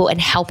to people and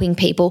helping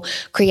people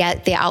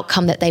create the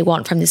outcome that they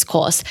want from this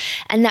course.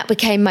 And that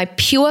became my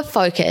pure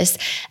focus.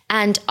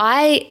 And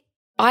I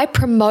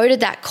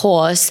promoted that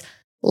course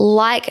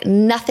like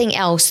nothing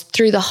else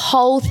through the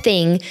whole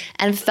thing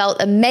and felt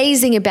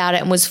amazing about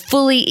it and was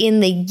fully in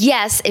the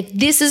yes, if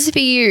this is for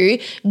you,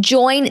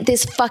 join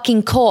this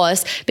fucking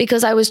course,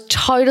 because I was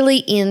totally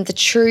in the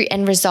true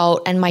end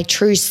result and my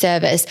true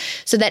service.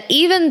 So that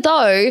even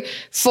though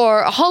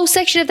for a whole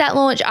section of that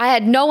launch, I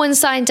had no one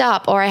signed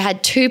up or I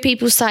had 2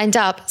 people signed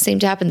up,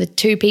 seemed to happen the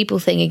 2 people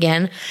thing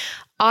again,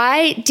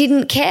 I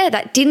didn't care.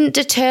 That didn't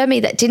deter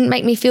me. That didn't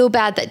make me feel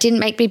bad. That didn't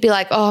make me be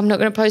like, I'm not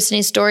going to post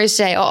any stories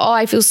today.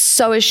 I feel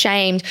so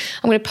ashamed.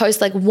 I'm going to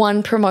post like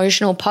one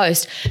promotional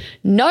post.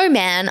 No,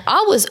 man,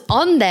 I was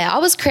on there. I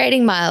was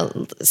creating my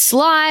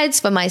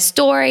slides for my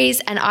stories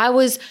and I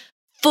was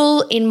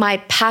full in my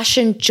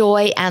passion,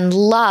 joy, and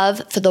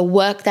love for the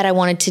work that I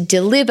wanted to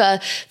deliver,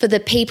 for the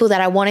people that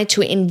I wanted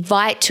to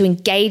invite to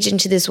engage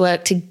into this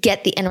work to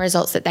get the end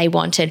results that they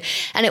wanted.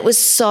 And it was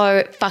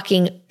so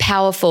fucking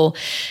powerful.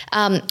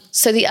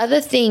 So the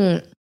other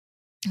thing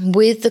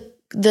with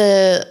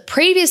the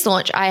previous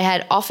launch, I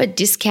had offered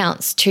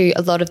discounts to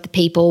a lot of the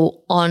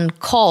people on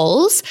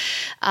calls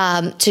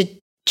to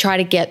try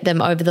to get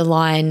them over the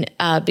line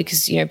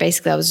because,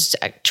 basically I was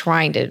just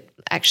trying to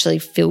actually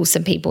fill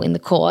some people in the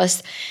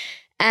course.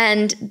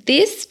 And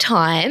this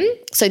time,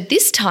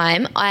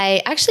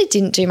 I actually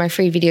didn't do my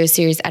free video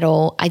series at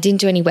all. I didn't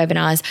do any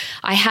webinars.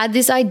 I had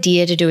this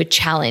idea to do a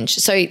challenge.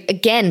 So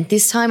again,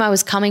 this time I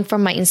was coming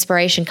from my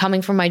inspiration,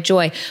 coming from my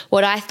joy,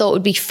 what I thought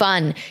would be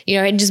fun,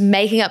 and just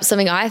making up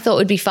something I thought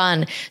would be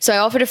fun. So I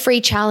offered a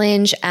free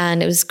challenge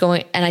and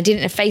I did it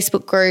in a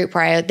Facebook group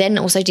where I then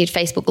also did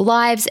Facebook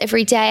Lives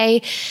every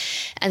day.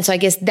 And so I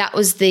guess that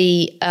was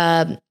the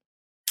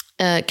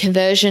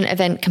conversion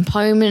event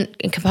component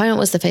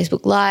was the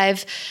Facebook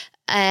Live.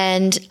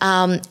 And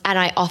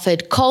I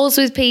offered calls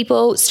with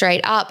people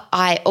straight up.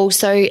 I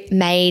also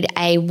made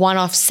a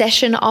one-off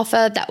session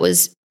offer that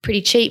was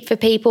pretty cheap for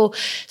people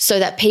so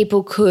that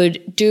people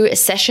could do a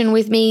session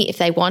with me if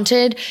they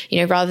wanted,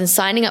 rather than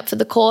signing up for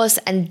the course.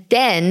 And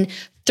then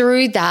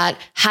through that,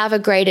 have a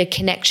greater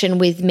connection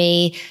with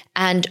me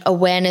and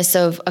awareness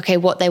of, okay,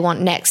 what they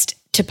want next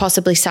to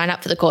possibly sign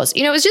up for the course.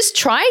 It was just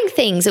trying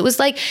things. It was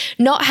like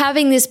not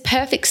having this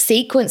perfect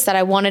sequence that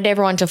I wanted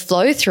everyone to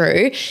flow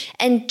through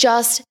and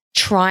just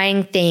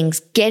trying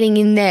things, getting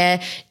in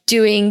there,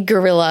 doing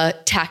guerrilla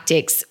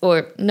tactics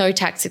or no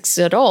tactics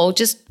at all,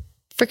 just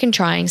freaking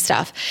trying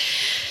stuff.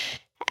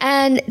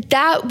 And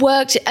that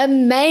worked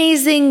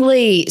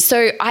amazingly.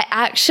 So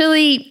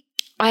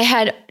I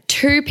had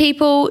 2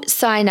 people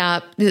sign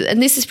up,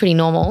 and this is pretty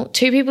normal.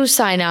 2 people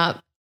sign up,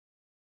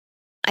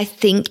 I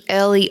think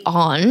early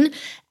on,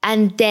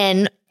 and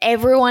then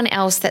everyone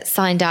else that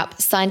signed up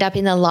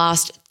in the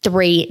last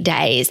 3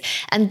 days.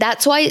 And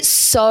that's why it's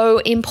so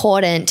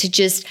important to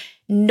just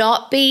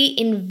not be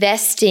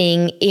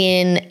investing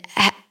in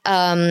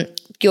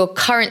your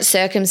current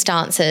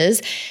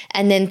circumstances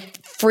and then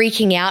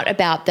freaking out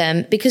about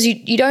them, because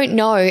you don't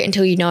know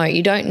until you know.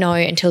 You don't know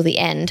until the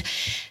end.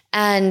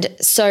 And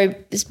so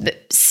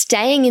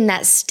staying in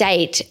that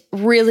state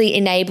really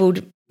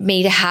enabled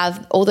me to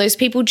have all those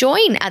people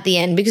join at the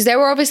end, because they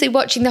were obviously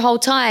watching the whole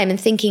time and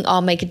thinking,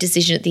 I'll make a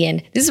decision at the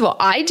end. This is what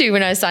I do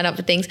when I sign up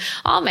for things.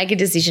 I'll make a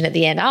decision at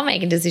the end. I'll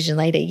make a decision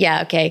later.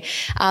 Yeah, okay.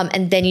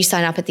 And then you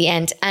sign up at the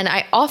end. And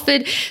I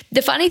offered,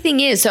 the funny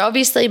thing is, so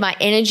obviously my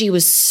energy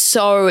was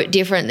so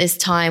different this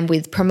time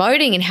with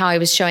promoting and how I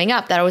was showing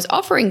up, that I was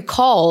offering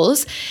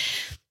calls,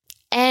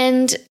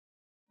 and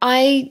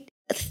I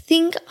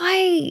think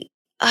I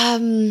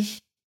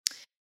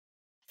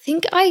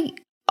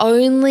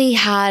only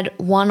had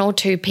 1 or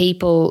 2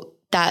 people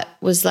that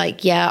was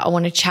like, yeah, I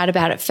want to chat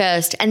about it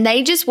first. And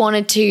they just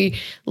wanted to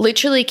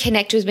literally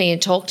connect with me and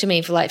talk to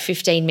me for like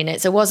 15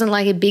 minutes. It wasn't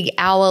like a big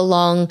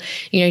hour-long,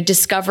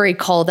 discovery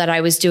call that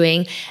I was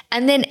doing.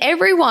 And then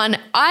everyone,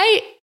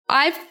 I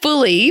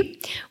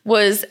fully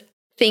was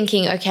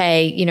thinking,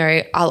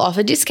 okay, I'll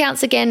offer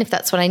discounts again if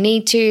that's what I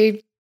need to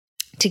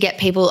get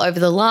people over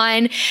the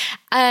line.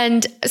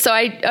 And so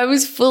I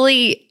was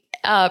fully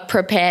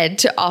prepared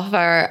to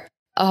offer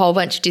a whole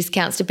bunch of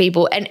discounts to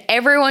people, and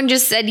everyone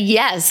just said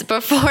yes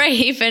before I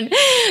even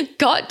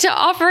got to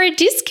offer a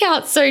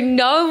discount. So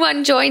no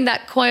one joined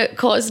that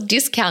course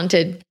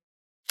discounted.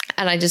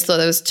 And I just thought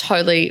that was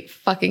totally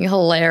fucking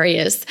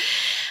hilarious.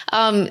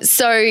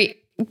 So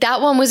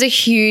that one was a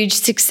huge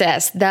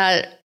success.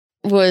 That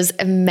was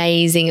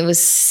amazing. It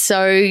was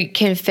so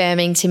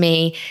confirming to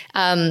me.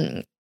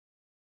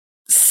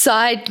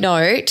 Side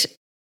note,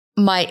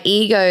 my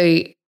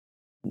ego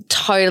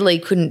totally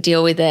couldn't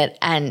deal with it,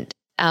 and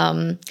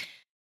I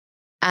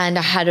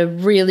had a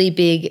really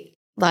big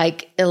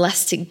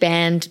elastic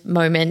band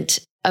moment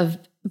of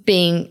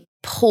being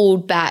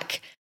pulled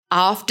back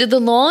after the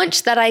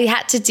launch that I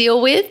had to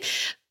deal with.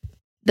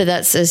 But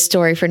that's a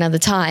story for another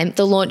time.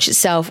 The launch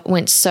itself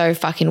went so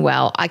fucking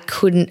well. I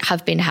couldn't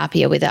have been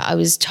happier with it. I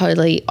was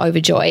totally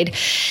overjoyed.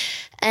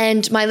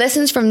 And my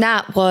lessons from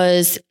that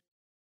was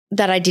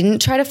that I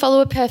didn't try to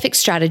follow a perfect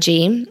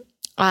strategy.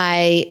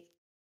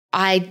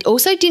 I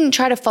also didn't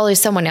try to follow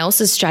someone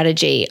else's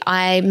strategy.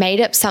 I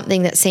made up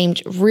something that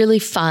seemed really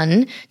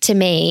fun to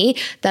me,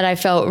 that I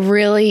felt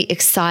really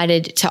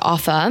excited to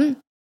offer.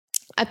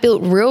 I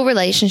built real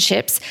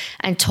relationships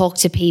and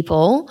talked to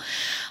people.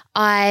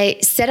 I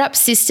set up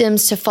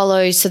systems to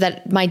follow so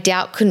that my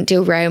doubt couldn't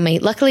derail me.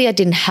 Luckily, I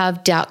didn't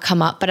have doubt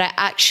come up, but I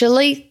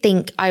actually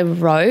think I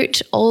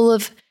wrote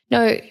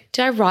did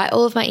I write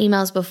all of my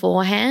emails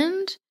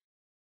beforehand?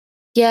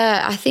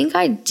 Yeah, I think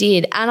I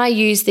did. And I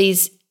used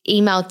these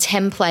email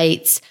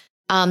templates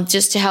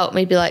just to help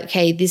me be like,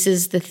 okay, this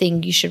is the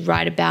thing you should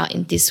write about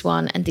in this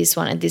one and this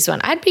one and this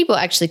one. I had people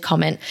actually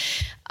comment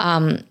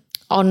on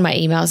my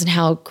emails and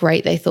how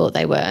great they thought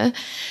they were.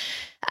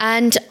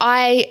 And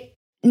I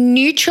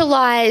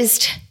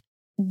neutralized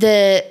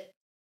my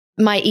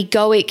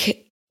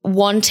egoic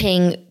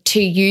wanting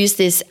to use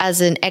this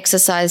as an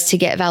exercise to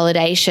get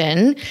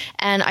validation.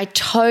 And I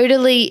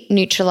totally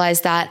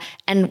neutralized that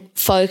and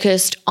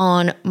focused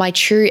on my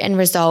true end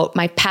result,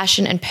 my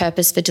passion and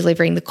purpose for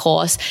delivering the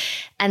course.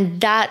 And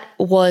that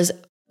was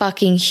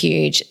fucking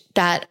huge.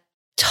 That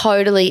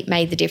totally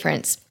made the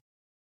difference.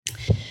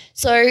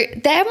 So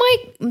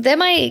they're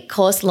my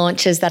course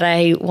launches that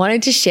I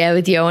wanted to share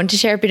with you. I wanted to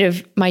share a bit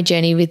of my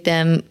journey with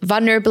them,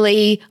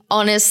 vulnerably,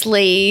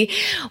 honestly,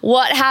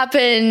 what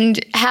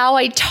happened, how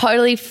I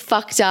totally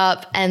fucked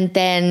up, and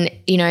then,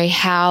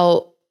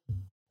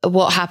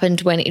 what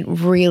happened when it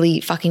really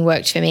fucking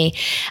worked for me.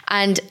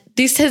 And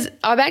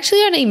I'm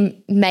actually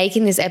only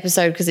making this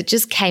episode because it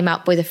just came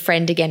up with a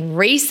friend again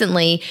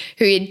recently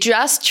who had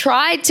just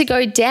tried to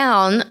go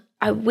down.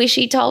 I wish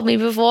he told me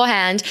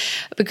beforehand,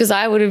 because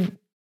I would have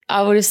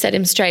set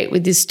him straight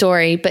with this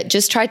story, but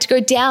just tried to go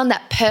down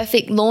that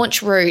perfect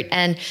launch route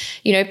and,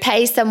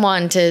 pay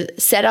someone to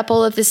set up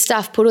all of this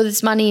stuff, put all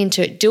this money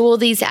into it, do all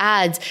these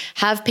ads,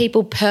 have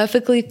people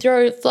perfectly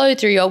flow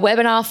through your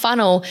webinar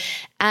funnel.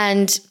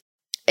 And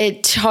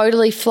it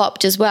totally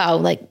flopped as well.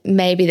 Like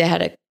maybe they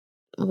had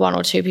 1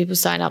 or 2 people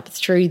sign up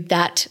through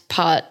that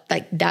part,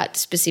 like that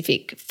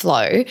specific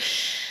flow.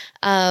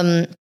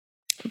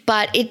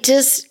 But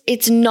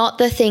it's not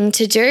the thing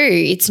to do.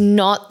 It's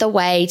not the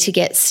way to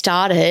get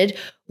started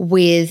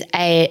with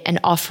an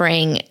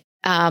offering,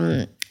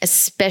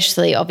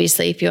 especially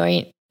obviously if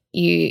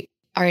you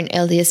are in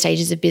earlier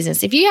stages of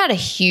business. If you had a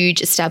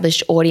huge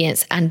established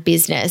audience and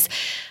business,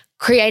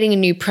 creating a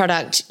new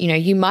product,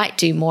 you might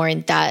do more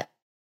in that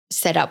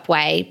setup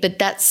way, but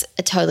that's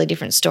a totally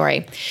different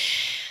story.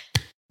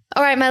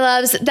 All right, my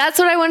loves, that's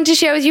what I wanted to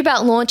share with you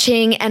about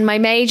launching and my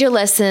major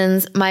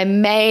lessons, my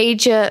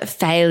major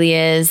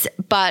failures.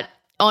 But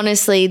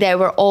honestly, they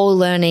were all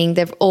learning.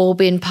 They've all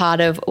been part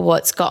of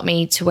what's got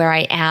me to where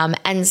I am.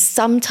 And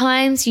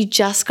sometimes you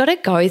just got to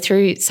go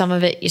through some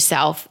of it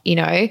yourself,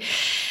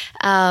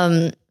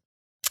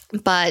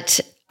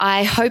 But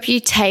I hope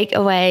you take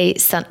away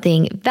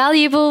something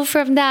valuable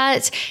from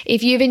that.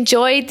 If you've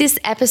enjoyed this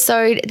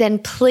episode, then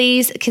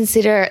please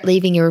consider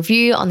leaving a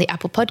review on the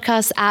Apple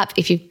Podcasts app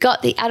if you've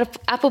got the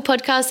Apple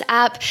Podcasts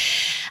app.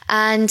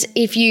 And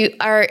if you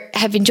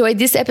have enjoyed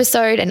this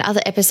episode and other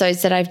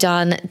episodes that I've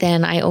done,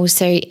 then I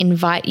also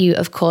invite you,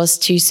 of course,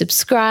 to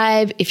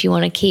subscribe if you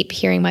want to keep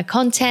hearing my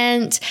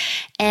content.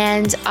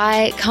 And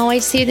I can't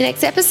wait to see you in the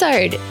next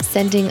episode.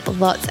 Sending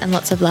lots and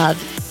lots of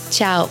love.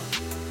 Ciao.